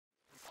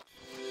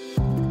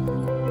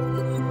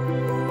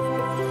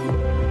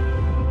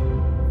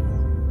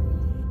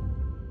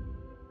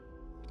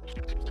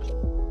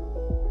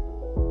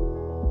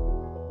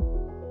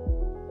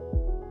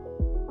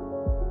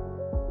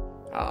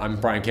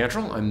Bryan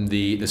Cantrill. I'm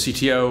the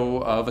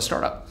CTO of a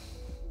startup.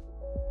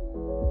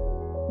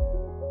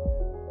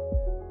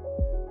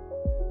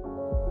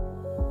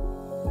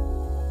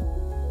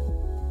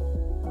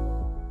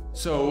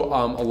 So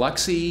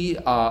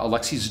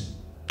Alexi's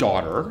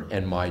daughter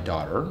and my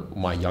daughter,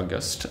 my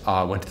youngest,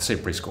 went to the same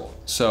preschool.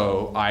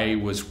 So I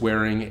was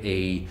wearing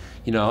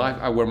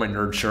I wear my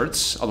nerd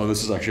shirts, although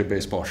this is actually a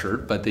baseball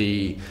shirt, but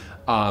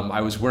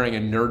I was wearing a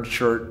nerd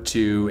shirt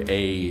to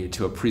a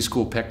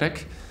preschool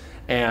picnic.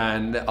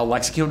 And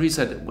Alexi came up to me and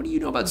said, "What do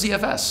you know about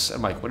ZFS?"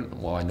 I'm like,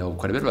 "Well, I know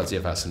quite a bit about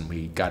ZFS." And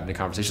we got into a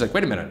conversation. She's like,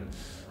 "Wait a minute,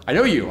 I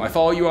know you. I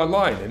follow you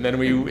online." And then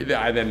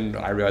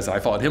I realized that I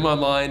followed him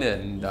online,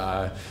 and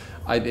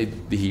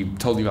he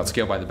told me about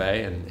Scale by the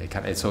Bay,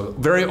 and so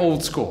very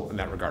old school in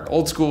that regard.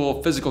 Old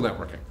school physical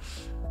networking.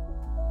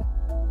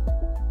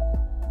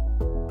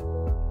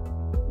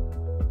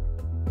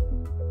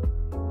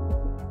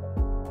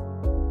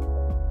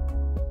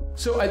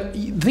 So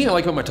the thing I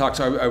like about my talk,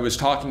 so I was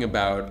talking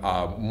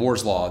about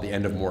Moore's Law, the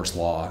end of Moore's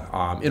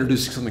Law,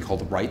 introducing something called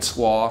the Wright's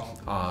Law,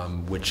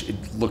 which it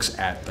looks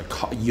at the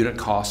unit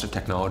cost of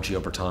technology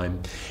over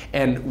time.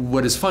 And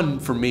what is fun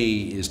for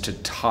me is to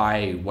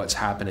tie what's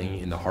happening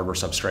in the hardware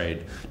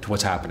substrate to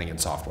what's happening in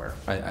software.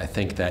 I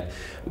think that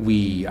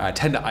we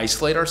tend to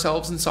isolate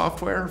ourselves in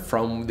software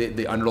from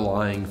the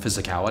underlying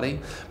physicality,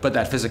 but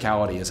that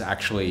physicality is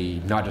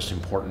actually not just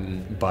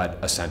important, but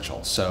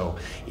essential. So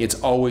it's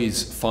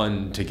always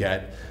fun to get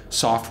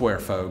software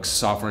folks,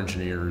 software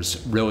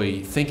engineers,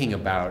 really thinking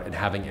about and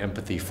having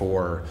empathy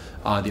for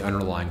the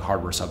underlying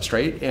hardware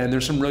substrate. And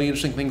there's some really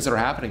interesting things that are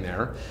happening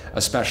there,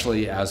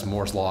 especially as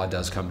Moore's Law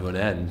does come to an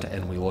end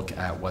and we look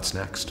at what's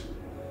next.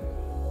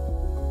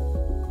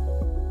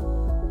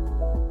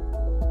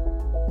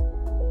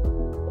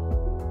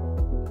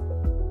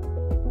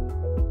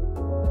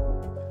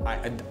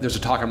 There's a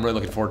talk I'm really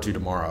looking forward to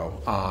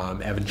tomorrow.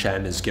 Evan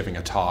Chen is giving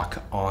a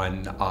talk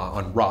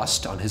on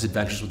Rust, on his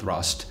adventures with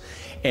Rust.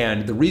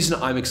 And the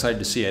reason I'm excited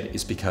to see it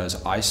is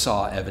because I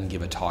saw Evan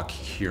give a talk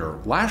here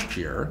last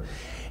year,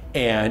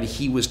 and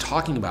he was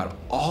talking about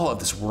all of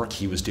this work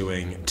he was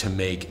doing to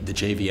make the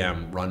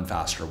JVM run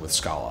faster with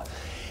Scala.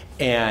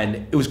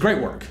 And it was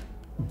great work,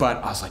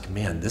 but I was like,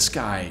 man, this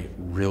guy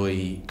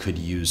really could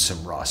use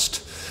some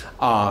Rust.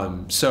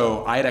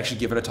 So I had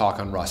actually given a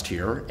talk on Rust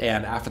here,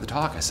 and after the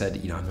talk I said,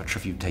 I'm not sure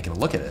if you've taken a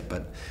look at it,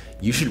 but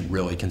you should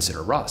really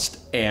consider Rust.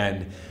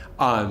 And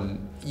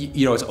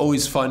it's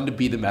always fun to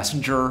be the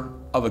messenger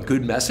of a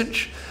good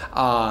message.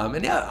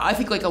 And yeah, I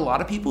think like a lot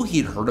of people,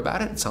 he had heard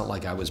about it. It's not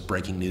like I was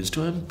breaking news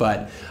to him,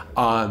 but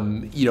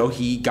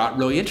he got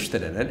really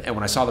interested in it. And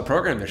when I saw the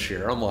program this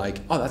year, I'm like,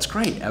 oh, that's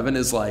great. Evan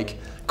is like,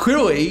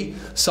 clearly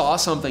saw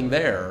something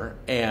there.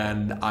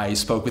 And I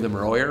spoke with him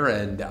earlier,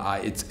 and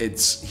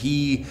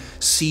he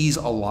sees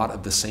a lot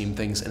of the same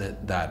things in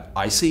it that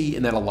I see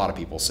and that a lot of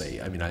people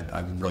see. I mean,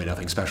 I'm really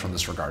nothing special in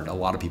this regard. A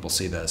lot of people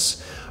see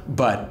this,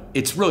 but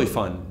it's really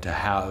fun to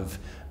have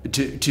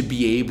to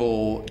be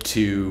able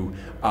to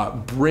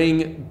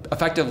bring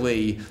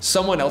effectively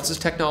someone else's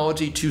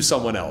technology to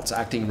someone else,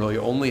 acting really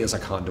only as a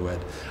conduit,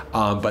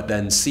 but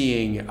then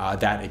seeing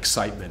that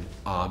excitement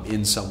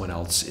in someone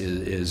else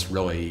is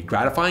really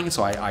gratifying.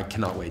 So I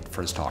cannot wait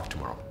for his talk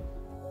tomorrow.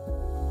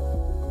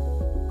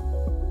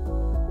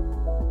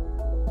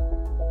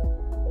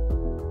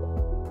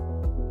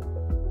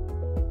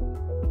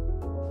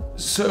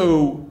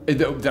 So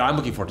that I'm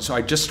looking forward to. So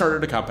I just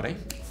started a company.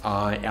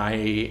 I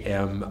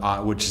am,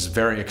 which is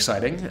very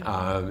exciting,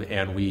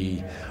 and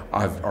we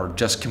are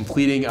just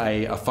completing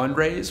a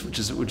fundraise, which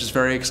is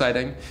very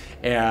exciting,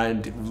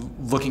 and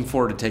looking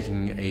forward to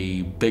taking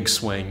a big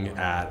swing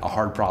at a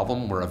hard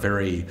problem. We're a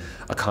very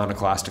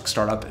iconoclastic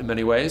startup in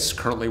many ways,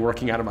 currently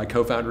working out of my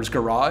co-founder's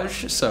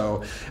garage,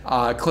 so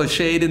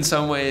cliched in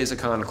some ways,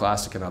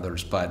 iconoclastic in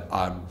others, but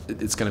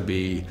it's going to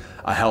be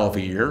a hell of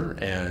a year,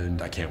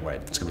 and I can't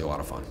wait. It's going to be a lot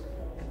of fun.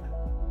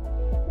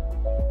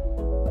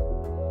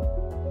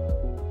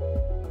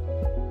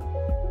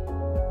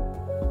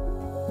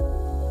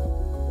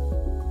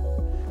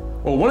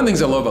 Well, one of the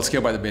things I love about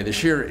Scale by the Bay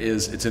this year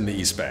is it's in the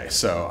East Bay.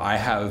 So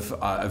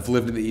I've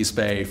lived in the East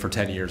Bay for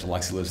 10 years.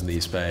 Alexi lives in the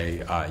East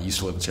Bay. Used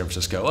to live in San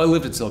Francisco. I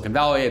lived in Silicon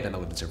Valley, then I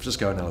lived in San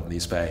Francisco, and now I live in the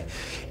East Bay.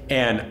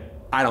 And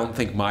I don't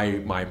think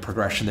my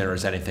progression there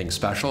is anything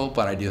special,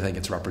 but I do think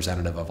it's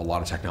representative of a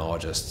lot of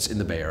technologists in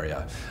the Bay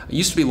Area. It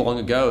used to be long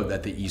ago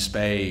that the East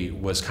Bay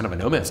was kind of a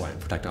no man's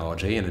land for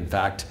technology, and in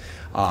fact,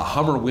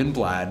 Hummer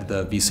Winblad,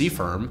 the VC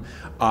firm,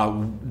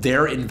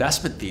 their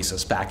investment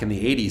thesis back in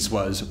the 80s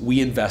was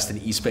we invest in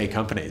East Bay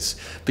companies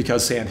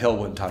because Sand Hill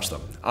wouldn't touch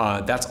them.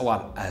 That's a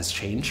lot has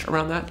changed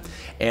around that.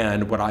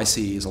 And what I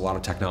see is a lot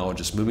of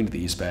technologists moving to the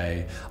East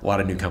Bay, a lot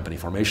of new company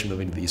formation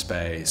moving to the East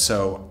Bay.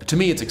 So to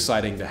me, it's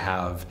exciting to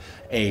have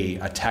a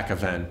tech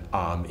event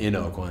in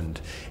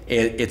Oakland.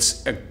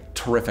 It's a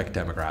terrific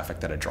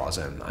demographic that it draws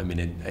in. I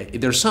mean,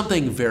 there's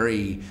something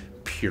very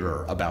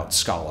pure about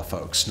Scala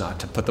folks, not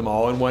to put them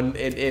all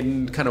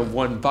in kind of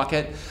one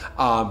bucket,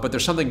 but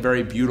there's something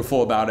very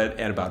beautiful about it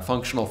and about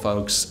functional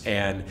folks,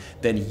 and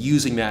then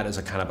using that as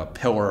a kind of a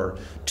pillar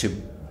to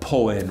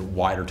pull in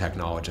wider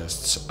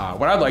technologists.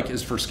 What I'd like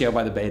is for Scale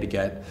by the Bay to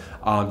get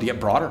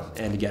broader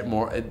and to get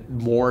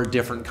more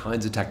different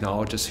kinds of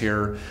technologists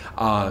here,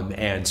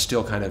 and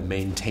still kind of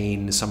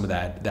maintain some of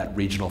that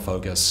regional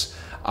focus.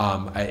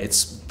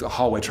 The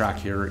hallway track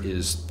here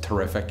is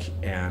terrific,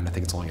 and I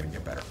think it's only going to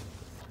get better.